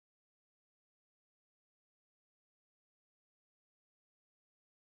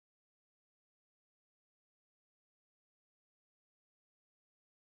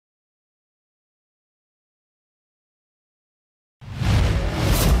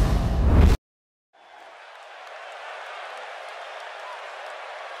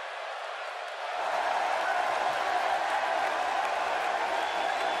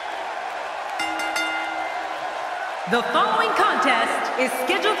The following contest is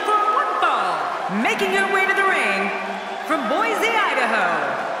scheduled for one fall. Making her way to the ring from Boise, Idaho,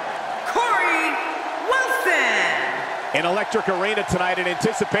 Torrie Wilson. An electric arena tonight in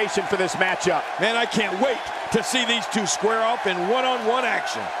anticipation for this matchup. Man, I can't wait to see these two square off in one-on-one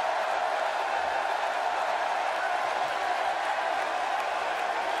action.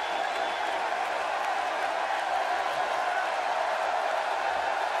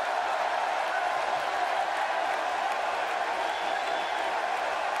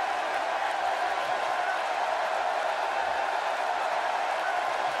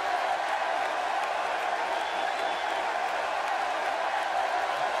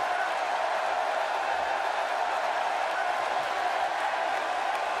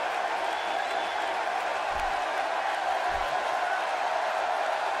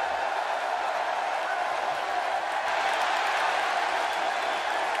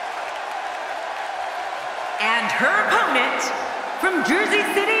 And her opponent, from Jersey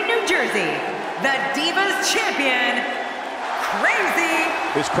City, New Jersey, the Divas Champion, Crazy.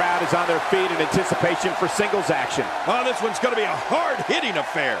 This crowd is on their feet in anticipation for singles action. Oh, this one's going to be a hard-hitting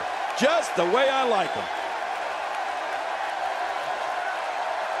affair, just the way I like them.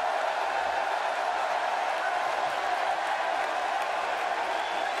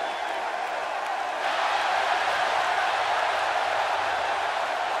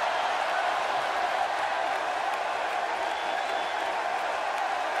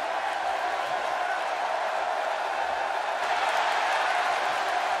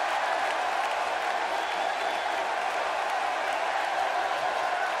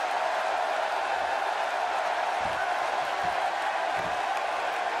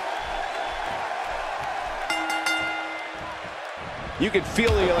 You can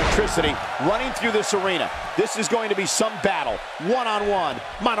feel the electricity running through this arena. This is going to be some battle. One-on-one,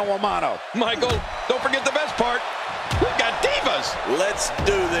 mano-a-mano. Michael, don't forget the best part. We've got divas. Let's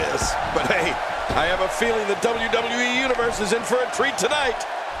do this. But hey, I have a feeling the WWE Universe is in for a treat tonight.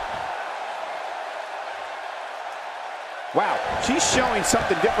 Wow, she's showing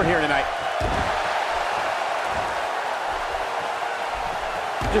something different here tonight.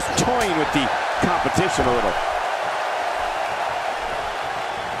 Just toying with the competition a little.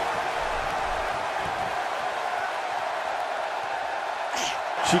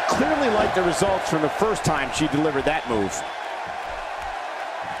 She clearly liked the results from the first time she delivered that move.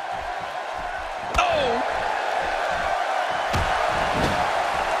 Oh!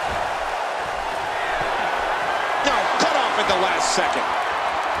 No, cut off at the last second.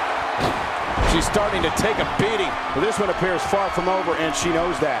 She's starting to take a beating. Well, this one appears far from over, and she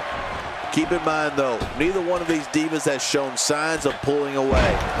knows that. Keep in mind, though, neither one of these divas has shown signs of pulling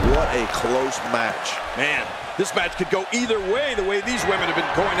away. What a close match. Man, this match could go either way, the way these women have been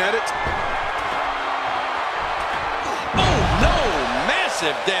going at it. Oh, no!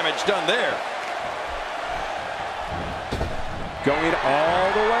 Massive damage done there. Going all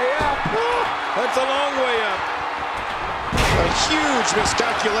the way up. That's a long way up. A huge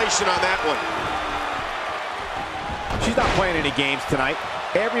miscalculation on that one. She's not playing any games tonight.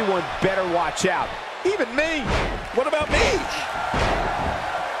 Everyone better watch out. Even me. What about me?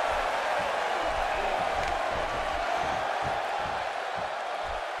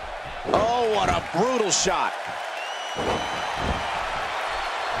 Oh, what a brutal shot.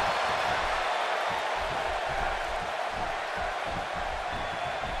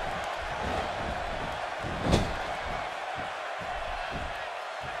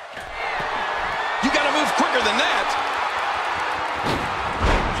 You gotta move quicker than that.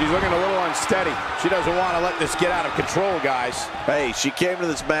 She's looking a little unsteady. She doesn't want to let this get out of control, guys. Hey, she came to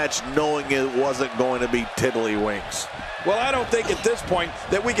this match knowing it wasn't going to be tiddlywinks. Well, I don't think at this point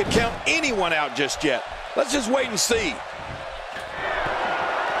that we can count anyone out just yet. Let's just wait and see.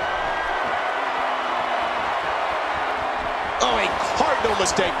 Oh, a cardinal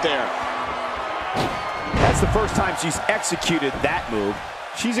mistake there. That's the first time she's executed that move.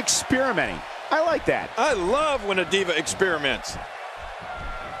 She's experimenting. I like that. I love when a diva experiments.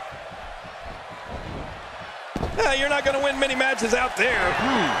 You're not going to win many matches out there.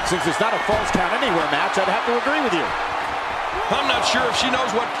 Since it's not a false count anywhere match, I'd have to agree with you. I'm not sure if she knows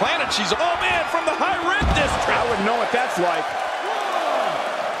what planet she's on. Oh, man, from the high red district. I wouldn't know what that's like.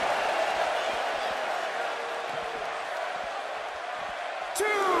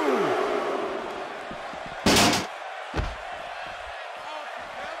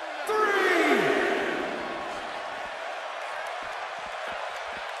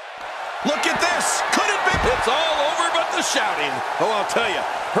 Look at this. Could it be? It's all over but the shouting. Oh, I'll tell you,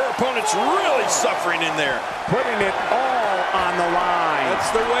 her opponent's really suffering in there. Putting it all on the line.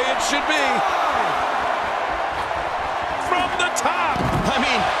 That's the way it should be. the top. I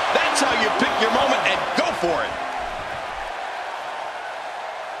mean, that's how you pick your moment and go for it.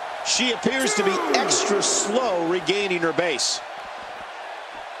 She appears to be extra slow regaining her base.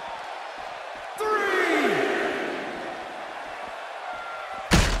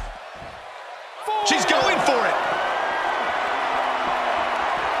 She's going for it.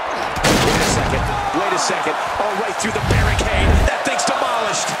 Wait a second. Oh, right through the barricade. That thing's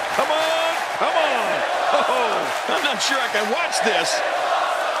demolished. Come on, come on. Oh, I'm not sure I can watch this.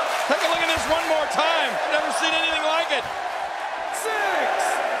 Take a look at this one more time. Never seen anything like it.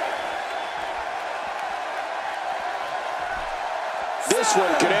 6. This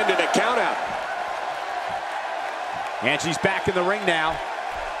one could end in a countout. And she's back in the ring now. 8.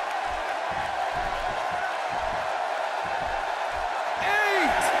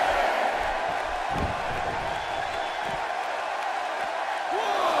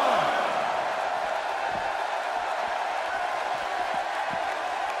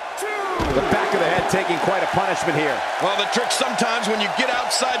 The back of the head taking quite a punishment here. Well, the trick sometimes when you get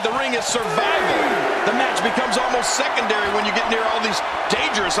outside the ring is survival. The match becomes almost secondary when you get near all these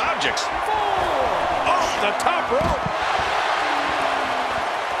dangerous objects. 4. Off the top rope.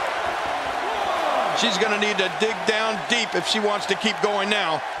 She's going to need to dig down deep if she wants to keep going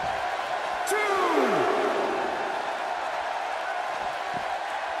now. 2.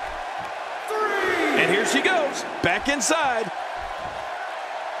 3. And here she goes, back inside.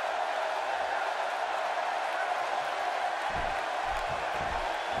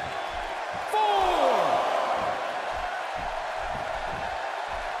 4.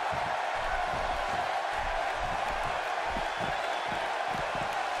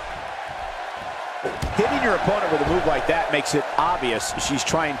 Hitting your opponent with a move like that makes it obvious she's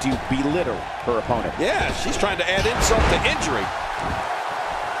trying to belittle her opponent. Yeah, she's trying to add insult to injury.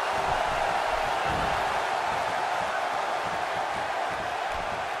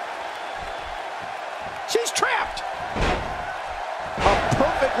 She's trapped. A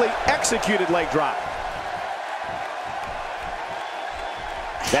perfectly executed leg drop.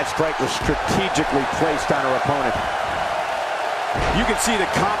 That strike was strategically placed on her opponent. You can see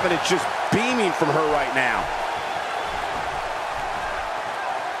the confidence just beaming from her right now.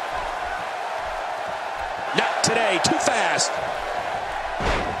 Not today, too fast.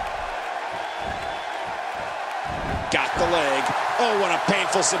 Got the leg. Oh, what a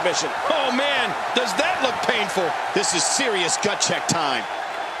painful submission. Oh, man, does that look painful? This is serious gut check time.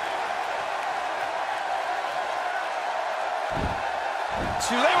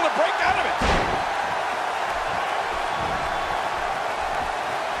 She was able to break out of it.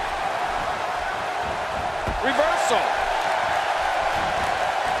 Reversal.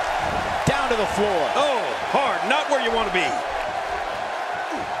 Down to the floor. Oh, hard, not where you want to be.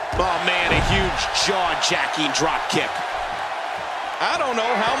 Oh, man, a huge jaw-jacking drop kick. I don't know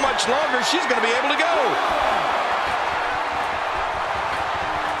how much longer she's going to be able to go.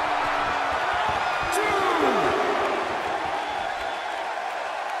 2.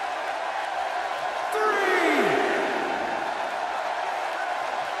 3.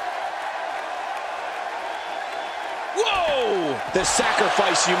 Whoa! The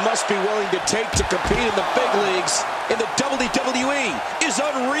sacrifice you must be willing to take to compete in the big leagues in the WWE is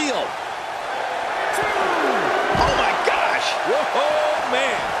unreal. 2. Oh, my gosh! Whoa,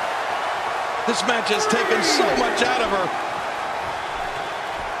 man! This match has taken so much out of her.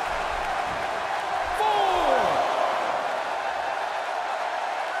 4.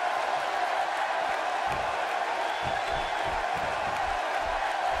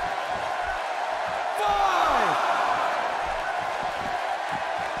 5.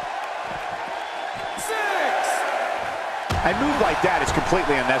 6. A move like that is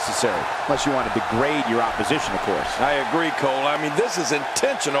completely unnecessary, unless you want to degrade your opposition, of course. I agree, Cole. I mean, this is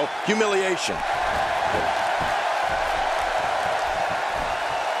intentional humiliation.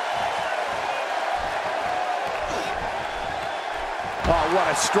 Oh, what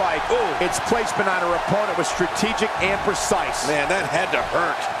a strike. Ooh. Its placement on her opponent was strategic and precise. Man, that had to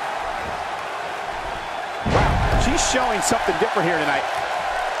hurt. Wow, she's showing something different here tonight.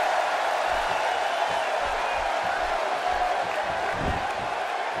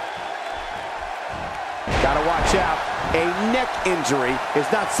 Gotta watch out. A neck injury is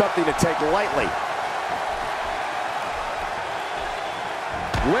not something to take lightly.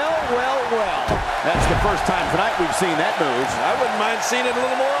 Well, well, well. That's the first time tonight we've seen that move. I wouldn't mind seeing it a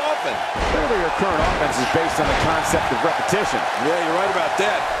little more often. Clearly her current offense is based on the concept of repetition. Yeah, you're right about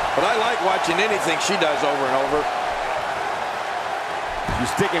that. But I like watching anything she does over and over.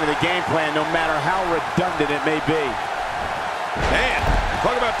 She's sticking to the game plan no matter how redundant it may be. Man,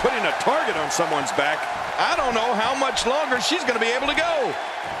 talk about putting a target on someone's back. I don't know how much longer she's going to be able to go.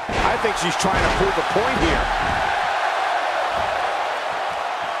 I think she's trying to prove a point here.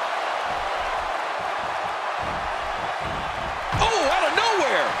 Oh, out of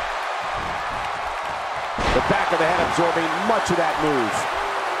nowhere. The back of the head absorbing much of that move.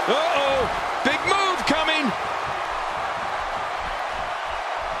 Uh-oh, big move coming.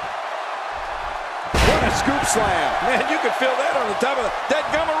 What a scoop slam. Man, you can feel that on the top of that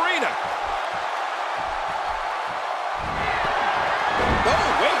gum arena. Oh,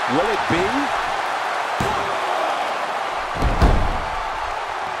 wait. Will it be?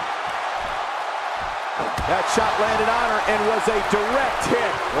 That shot landed on her and was a direct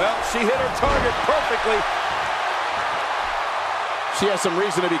hit. Well, she hit her target perfectly. She has some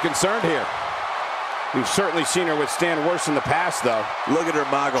reason to be concerned here. We've certainly seen her withstand worse in the past, though. Look at her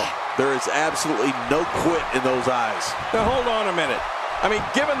moggle. There is absolutely no quit in those eyes. Now, hold on a minute. I mean,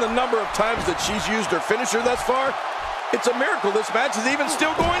 given the number of times that she's used her finisher thus far, it's a miracle this match is even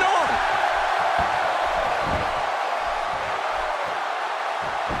still going on.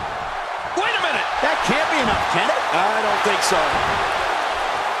 Wait a minute. That can't be enough, can it? I don't think so.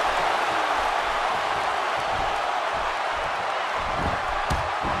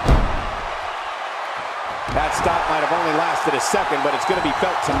 That stop might have only lasted a second, but it's going to be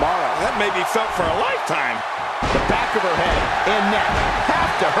felt tomorrow. That may be felt for a lifetime. The back of her head and neck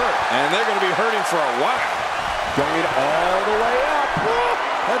have to hurt. And they're going to be hurting for a while. Going all the way up. Oh,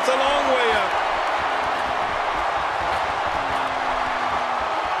 that's a long way up.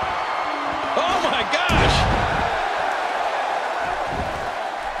 Oh, my gosh.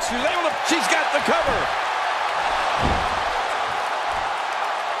 She's got the cover.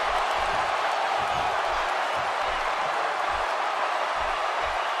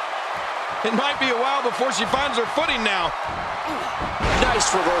 It might be a while before she finds her footing now.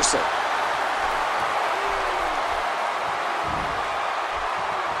 Nice reversal.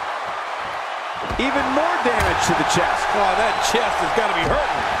 Even more damage to the chest. Oh, that chest has got to be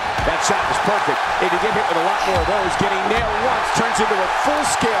hurting. That shot was perfect. If you get hit with a lot more of those, getting nailed once turns into a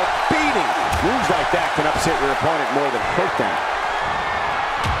full-scale beating. Moves like that can upset your opponent more than hurt them.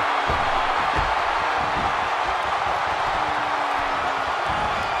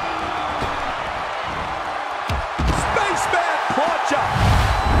 Spaceman clutch up.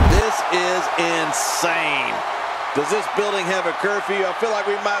 This is insane. Does this building have a curfew? I feel like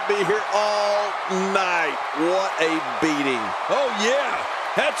we might be here all night. What a beating. Oh, yeah.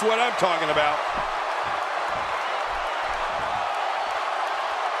 That's what I'm talking about.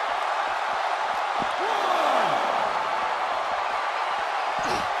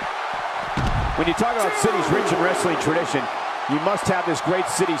 When you talk about cities rich in wrestling tradition, you must have this great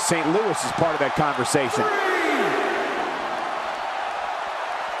city, St. Louis, as part of that conversation.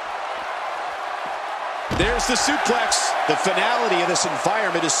 There's the suplex. The finality of this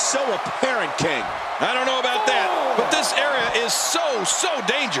environment is so apparent, King. I don't know about that, but this area is so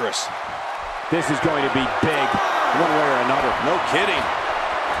dangerous. This is going to be big, one way or another. No kidding.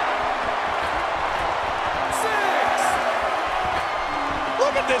 6.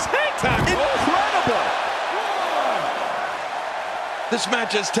 Look at this hang time. Incredible. This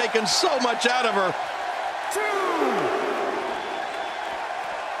match has taken so much out of her. 2.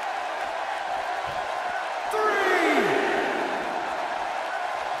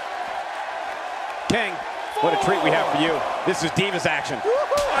 King, what a treat we have for you. This is Divas action.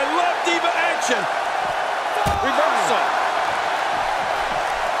 I love Diva action. Reversal.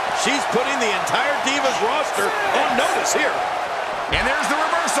 She's putting the entire Divas roster on notice here. And there's the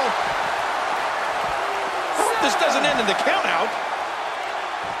reversal. This doesn't end in the count out.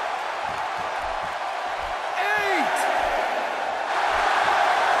 8.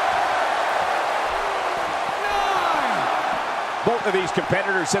 9. Both of these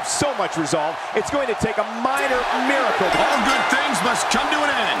competitors have so much resolve, it's going to take a minor miracle. All good things must come to an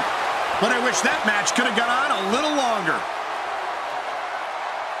end. But I wish that match could have gone on a little longer.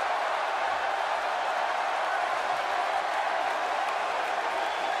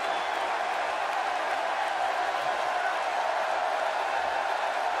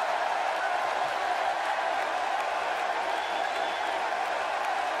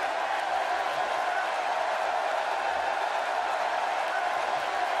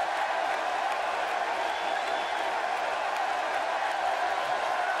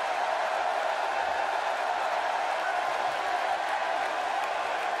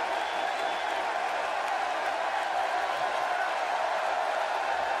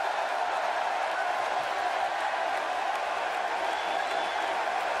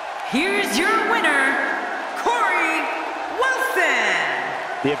 Here's your winner, Torrie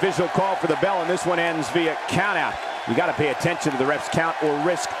Wilson. The official call for the bell, and this one ends via countout. You got to pay attention to the ref's count or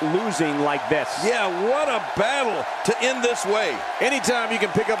risk losing like this. Yeah, what a battle to end this way. Anytime you can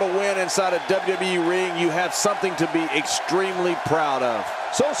pick up a win inside a WWE ring, you have something to be extremely proud of.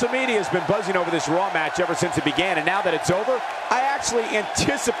 Social media has been buzzing over this Raw match ever since it began, and now that it's over, I actually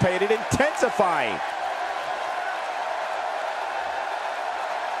anticipate it intensifying.